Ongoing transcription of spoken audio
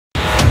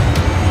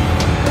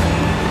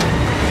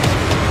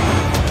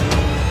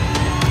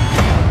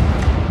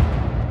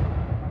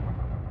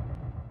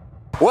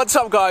What's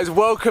up guys,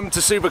 welcome to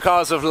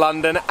Supercars of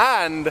London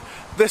and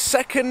the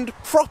second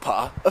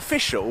proper,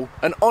 official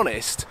and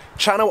honest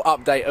channel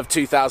update of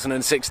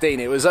 2016.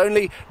 It was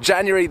only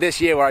January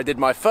this year where I did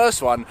my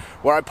first one,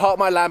 where I parked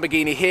my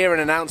Lamborghini here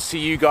and announced to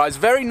you guys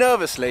very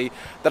nervously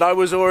that I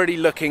was already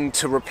looking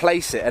to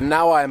replace it, and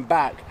now I am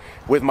back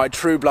with my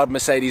True Blood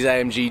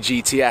Mercedes-AMG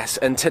GTS.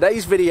 And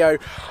today's video,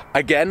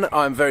 again,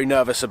 I'm very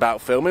nervous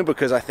about filming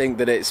because I think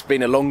that it's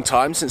been a long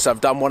time since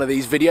I've done one of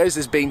these videos.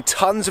 There's been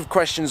tons of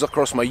questions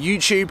across my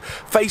YouTube,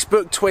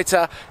 Facebook,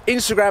 Twitter,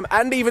 Instagram,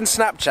 and even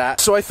Snapchat.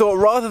 So I thought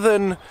rather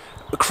than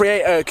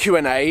create a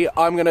Q&A,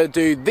 I'm going to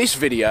do this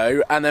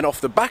video and then off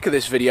the back of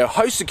this video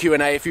host a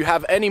Q&A if you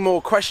have any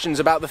more questions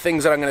about the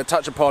things that I'm going to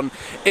touch upon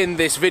in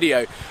this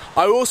video.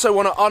 I also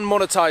want to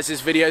unmonetize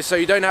this video so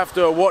you don't have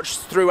to watch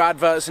through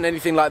adverts and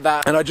anything like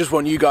that, and I just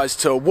want you guys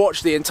to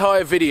watch the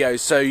entire video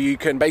so you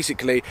can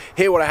basically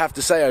hear what I have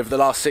to say over the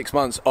last 6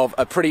 months of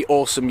a pretty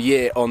awesome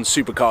year on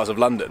Supercars of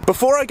London.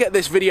 Before I get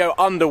this video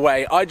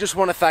underway, I just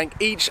want to thank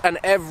each and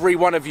every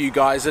one of you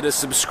guys that has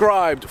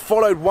subscribed,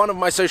 followed one of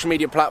my social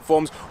media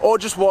platforms, or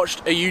just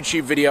watched a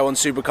YouTube video on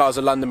Supercars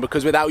of London,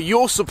 because without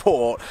your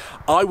support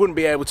I wouldn't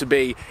be able to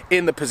be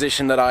in the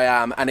position that I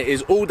am, and it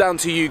is all down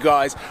to you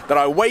guys that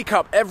I wake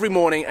up every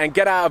morning and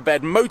get out of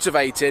bed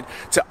motivated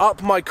to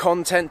up my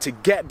content, to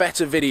get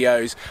better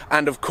videos,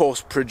 and of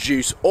course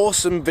produce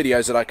awesome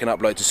videos that I can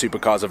upload to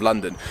Supercars of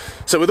London.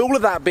 So with all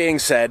of that being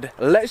said,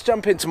 let's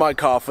jump into my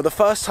car. For the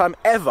first time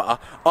ever,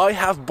 I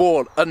have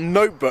brought a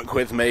notebook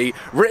with me,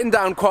 written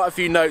down quite a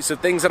few notes of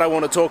things that I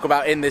want to talk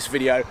about in this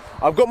video.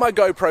 I've got my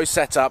GoPro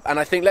set up and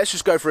I think let's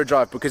just go for a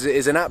drive because it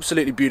is an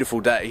absolutely beautiful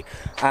day,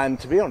 and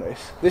to be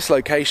honest, this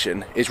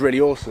location is really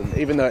awesome.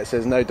 Even though it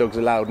says no dogs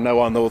allowed,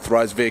 no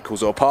unauthorized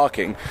vehicles or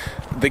parking,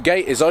 the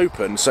gate is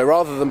open, so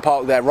rather than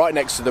park there right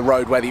next to the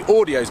road where the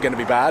audio is going to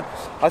be bad,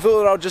 I thought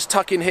that I'll just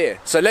tuck in here.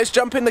 So let's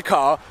jump in the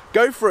car,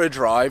 go for a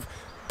drive,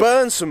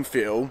 burn some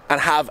fuel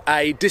and have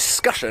a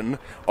discussion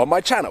on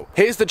my channel.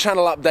 Here's the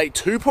channel update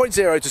 2.0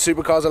 to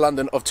Supercars of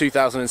London of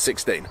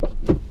 2016.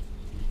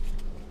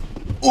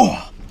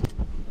 Oh,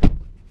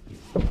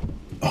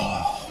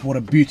 what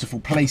a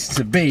beautiful place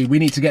to be. We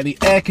need to get the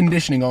air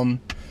conditioning on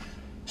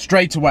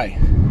straight away.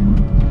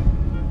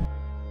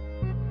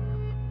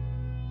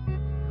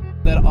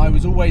 That I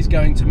was always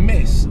going to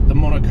miss the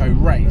Monaco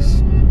race.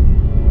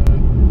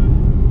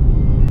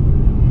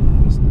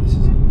 This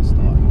isn't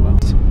starting well.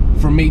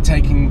 From me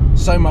taking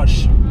so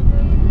much.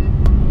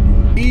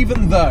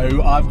 Even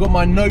though I've got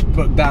my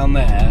notebook down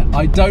there,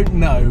 I don't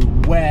know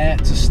where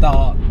to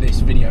start this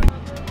video.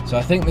 So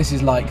I think this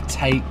is like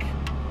take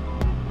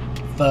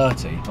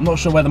 30. I'm not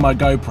sure whether my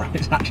GoPro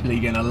is actually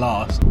gonna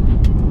last.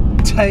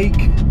 Take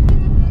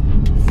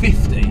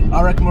 50.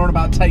 I reckon we're on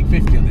about take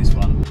 50 on this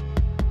one.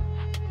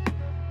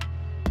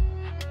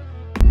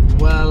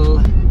 Well,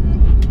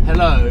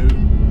 hello.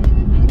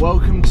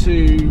 Welcome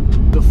to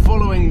the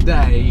following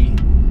day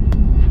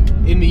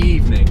in the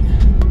evening.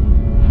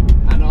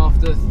 And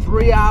after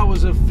 3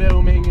 hours of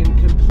filming and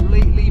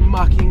completely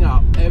mucking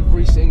up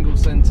every single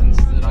sentence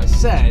that I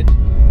said,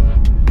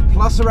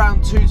 plus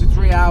around 2 to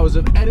 3 hours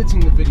of editing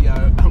the video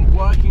and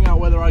working out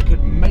whether I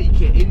could make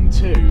it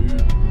into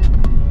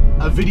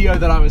a video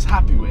that I was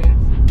happy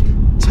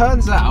with,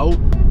 turns out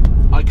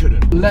I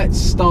couldn't. Let's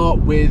start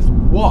with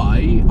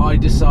why I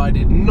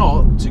decided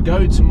not to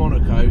go to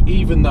Monaco,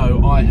 even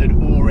though I had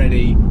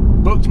already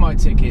booked my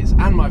tickets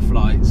and my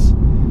flights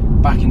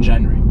back in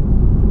January.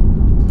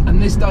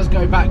 And this does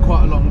go back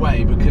quite a long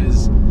way,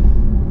 because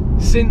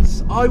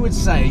I would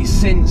say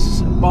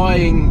since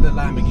buying the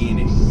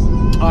Lamborghini,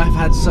 I've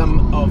had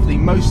some of the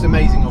most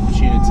amazing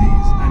opportunities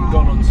and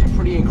gone on some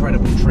pretty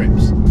incredible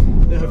trips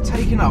that have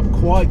taken up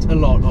quite a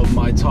lot of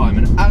my time.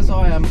 And as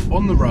I am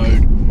on the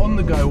road, on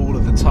the go all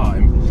of the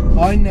time,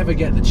 I never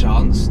get the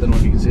chance, don't know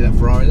if you can see that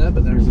Ferrari there,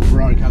 but there is a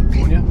Ferrari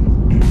California.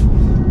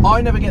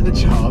 I never get the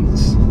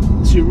chance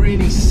to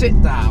really sit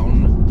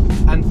down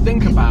and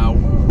think about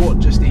what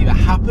just either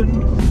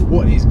happened,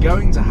 what is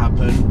going to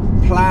happen,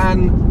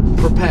 plan,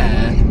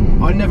 prepare.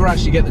 I never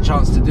actually get the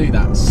chance to do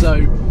that.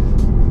 So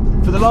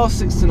for the last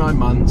 6 to 9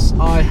 months,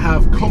 I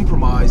have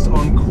compromised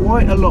on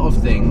quite a lot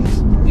of things,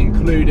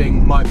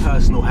 including my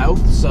personal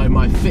health. So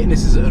my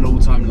fitness is at an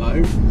all-time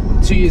low.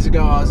 2 years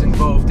ago, I was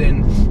involved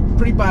in a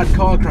pretty bad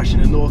car crash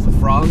in the north of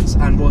France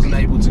and wasn't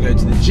able to go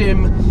to the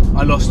gym.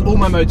 I lost all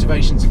my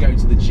motivation to go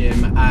to the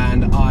gym,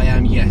 and I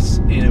am, yes,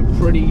 in a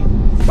pretty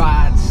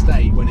bad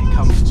state when it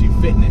comes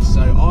to fitness.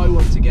 So I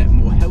want to get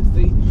more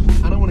healthy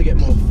and I want to get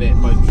more fit,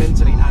 both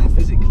mentally and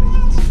physically,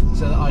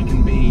 so that I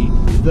can be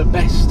the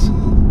best,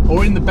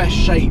 or in the best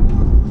shape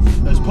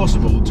as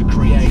possible, to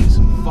create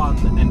some fun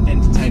and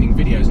entertaining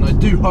videos. And I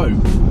do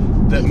hope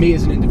that me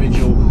as an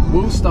individual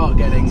will start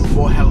getting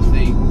more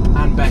healthy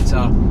and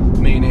better,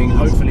 meaning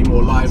hopefully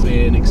more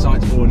lively and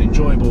excitable and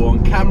enjoyable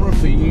on camera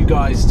for you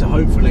guys to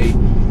hopefully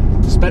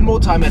spend more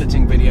time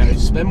editing videos,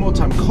 spend more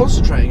time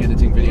concentrating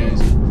editing videos,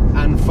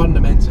 and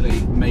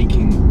fundamentally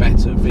making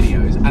better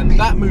videos. And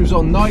that moves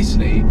on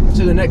nicely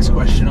to the next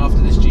question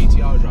after this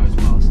GTR drives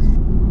past.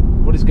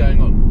 What is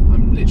going on?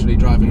 I'm literally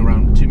driving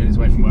around 2 minutes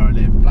away from where I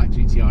live, black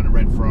GTR and a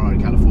red Ferrari,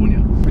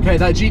 California. Okay,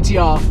 that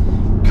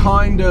GTR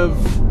kind of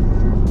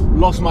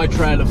lost my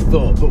trail of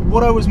thought, but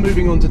what I was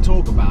moving on to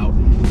talk about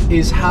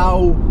is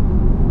how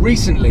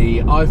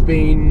recently I've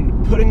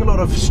been putting a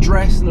lot of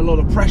stress and a lot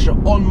of pressure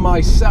on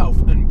myself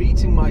and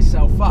beating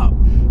myself up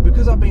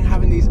because I've been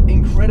having these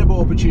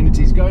incredible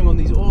opportunities, going on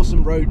these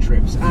awesome road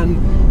trips and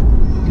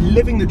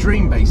living the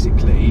dream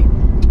basically.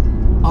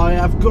 I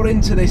have got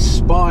into this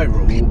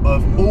spiral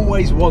of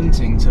always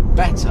wanting to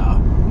better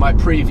my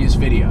previous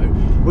video,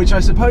 which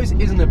I suppose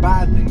isn't a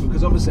bad thing,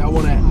 because obviously I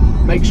want to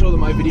make sure that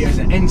my videos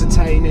are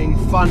entertaining,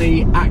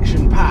 funny,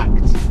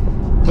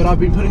 action-packed, but I've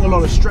been putting a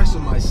lot of stress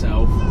on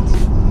myself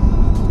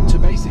to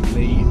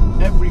basically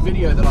every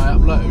video that I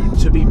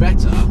upload to be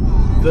better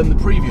than the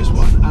previous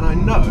one. And I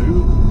know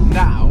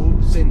now,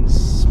 since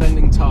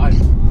spending time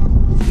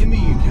in the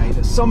UK,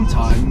 that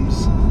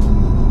sometimes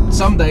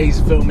some days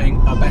filming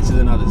are better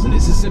than others, and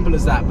it's as simple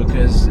as that,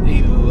 because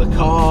either the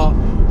car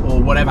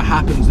or whatever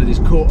happens that is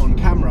caught on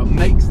camera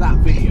makes that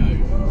video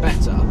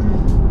better.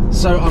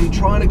 So I'm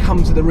trying to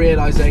come to the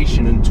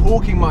realization and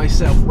talking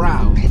myself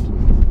round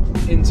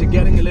into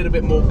getting a little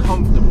bit more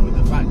comfortable with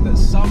the fact that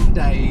some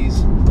days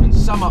and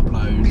some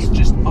uploads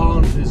just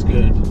aren't as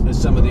good as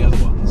some of the other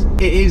ones.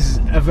 It is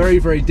a very,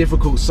 very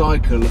difficult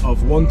cycle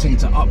of wanting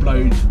to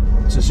upload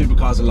to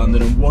Supercars of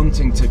London and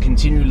wanting to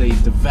continually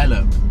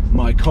develop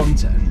my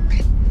content,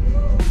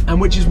 and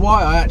which is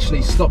why I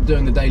actually stopped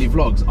doing the daily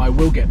vlogs. I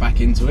will get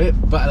back into it,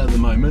 but at the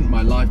moment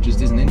my life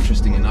just isn't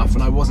interesting enough,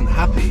 and I wasn't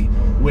happy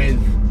with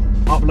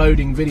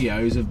uploading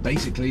videos of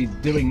basically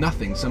doing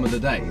nothing some of the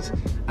days.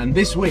 And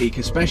this week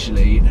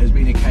especially has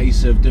been a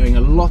case of doing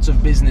a lot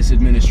of business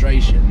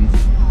administration,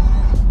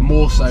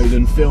 more so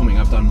than filming.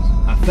 I've done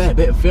a fair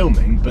bit of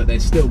filming, but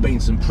there's still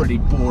been some pretty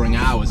boring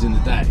hours in the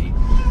day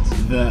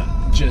that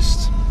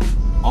just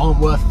aren't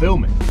worth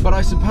filming. But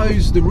I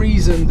suppose the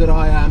reason that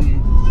I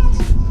am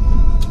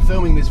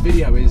filming this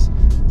video is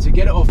to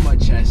get it off my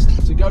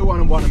chest, to go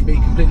one-on-one and be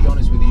completely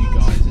honest with you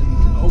guys,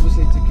 and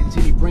obviously to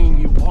continue bringing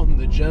you on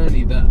the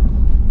journey that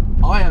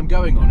I am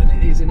going on.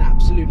 And it is an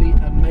absolutely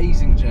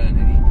amazing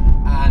journey,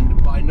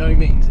 and by no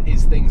means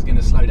is things going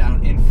to slow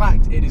down. In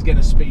fact, it is going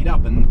to speed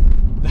up, and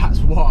that's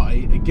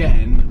why,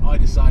 again, I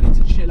decided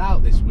to chill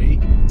out this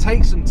week,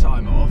 take some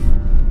time off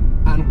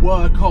and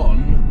work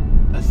on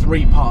a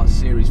 3-part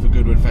series for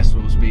Goodwood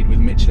Festival of Speed with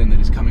Michelin that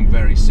is coming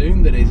very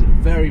soon, that is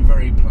very,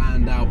 very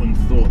planned out and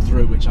thought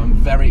through, which I'm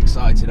very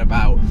excited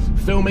about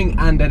filming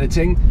and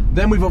editing.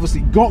 Then we've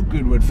obviously got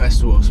Goodwood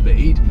Festival of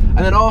Speed, and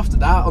then after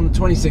that, on the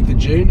 26th of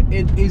June,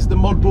 it is the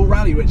Mod Ball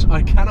Rally, which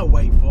I cannot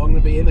wait for. I'm going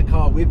to be in the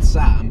car with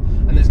Sam,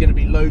 and there's going to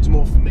be loads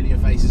more familiar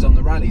faces on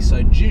the rally.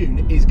 So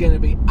June is going to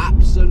be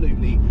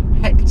absolutely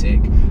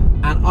hectic,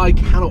 and I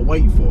cannot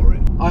wait for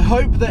it. I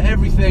hope that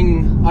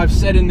everything I've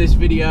said in this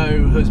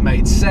video has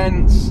made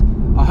sense.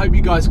 I hope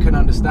you guys can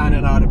understand it,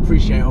 and I'd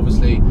appreciate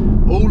obviously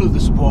all of the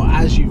support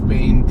as you've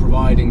been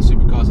providing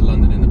Supercars of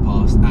London in the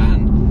past,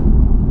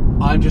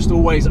 and I'm just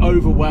always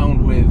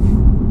overwhelmed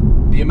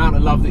with the amount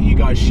of love that you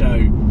guys show,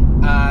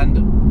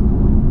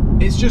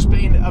 and it's just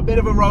been a bit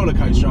of a roller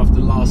coaster after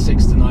the last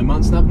 6 to 9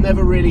 months, and I've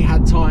never really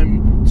had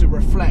time to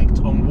reflect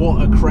on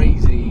what a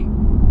crazy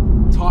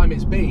time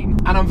it's been.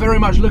 And I'm very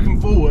much looking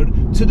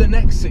forward to the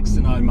next 6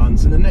 to 9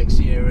 months and the next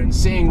year, and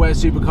seeing where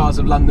Supercars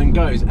of London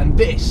goes. And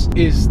this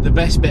is the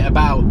best bit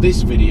about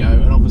this video,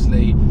 and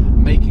obviously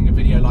making a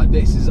video like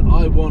this, is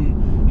I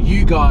want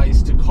you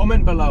guys to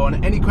comment below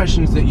on any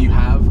questions that you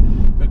have,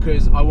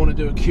 because I want to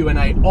do a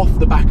Q&A off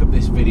the back of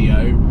this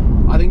video.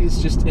 I think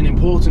it's just an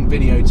important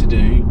video to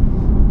do.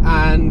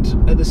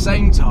 And at the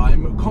same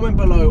time, comment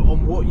below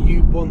on what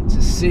you want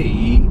to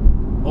see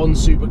on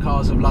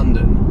Supercars of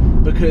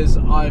London, because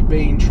I've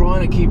been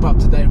trying to keep up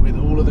to date with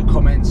all of the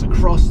comments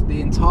across the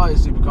entire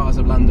Supercars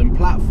of London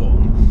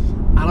platform,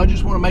 and I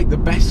just want to make the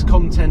best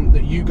content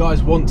that you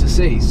guys want to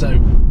see. So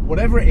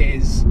whatever it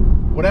is,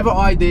 whatever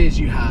ideas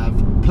you have,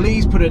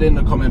 please put it in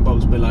the comment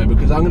box below,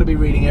 because I'm going to be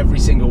reading every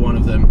single one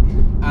of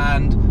them.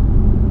 And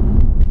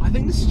I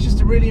think this is just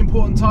a really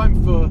important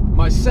time for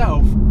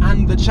myself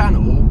and the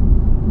channel,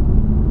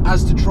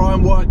 as to try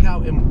and work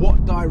out in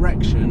what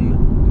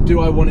direction do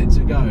I want it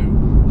to go.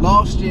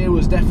 Last year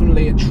was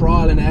definitely a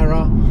trial and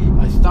error.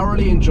 I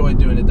thoroughly enjoyed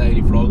doing the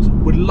daily vlogs,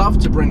 would love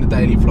to bring the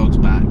daily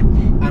vlogs back,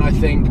 and I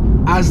think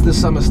as the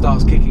summer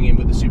starts kicking in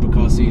with the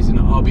supercar season,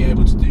 I'll be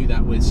able to do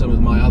that with some of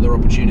my other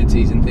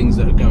opportunities and things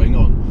that are going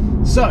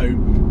on. So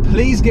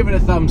please give it a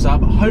thumbs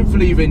up.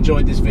 Hopefully you've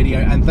enjoyed this video,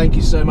 and thank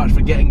you so much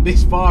for getting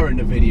this far in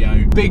the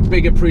video.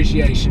 Big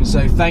appreciation.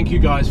 So thank you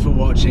guys for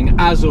watching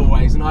as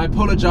always, and I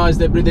apologize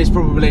that this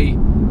probably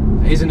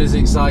isn't as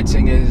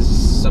exciting as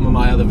some of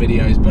my other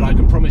videos, but I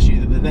can promise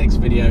you that the next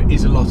video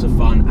is a lot of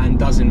fun and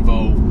does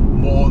involve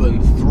more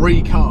than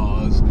 3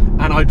 cars,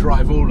 and I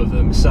drive all of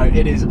them, so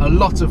it is a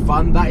lot of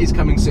fun. That is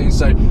coming soon,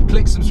 so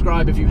click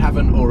subscribe if you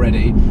haven't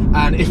already.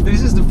 And if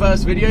this is the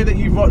first video that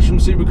you've watched from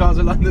Supercars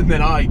of London,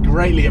 then I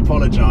greatly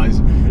apologise,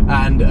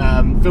 and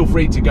Feel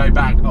free to go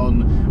back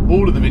on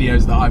all of the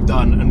videos that I've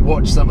done and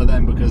watch some of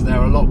them, because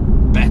they're a lot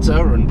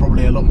better and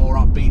probably a lot more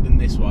upbeat than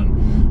this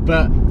one.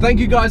 But thank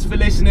you guys for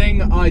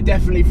listening. I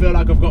definitely feel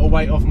like I've got a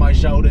weight off my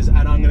shoulders,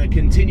 and I'm going to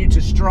continue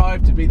to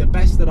strive to be the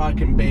best that I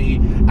can be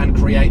and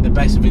create the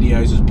best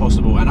videos as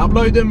possible and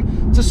upload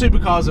them to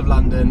Supercars of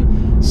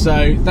London.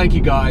 So thank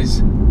you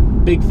guys,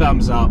 big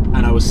thumbs up,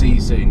 and I will see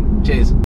you soon. Cheers.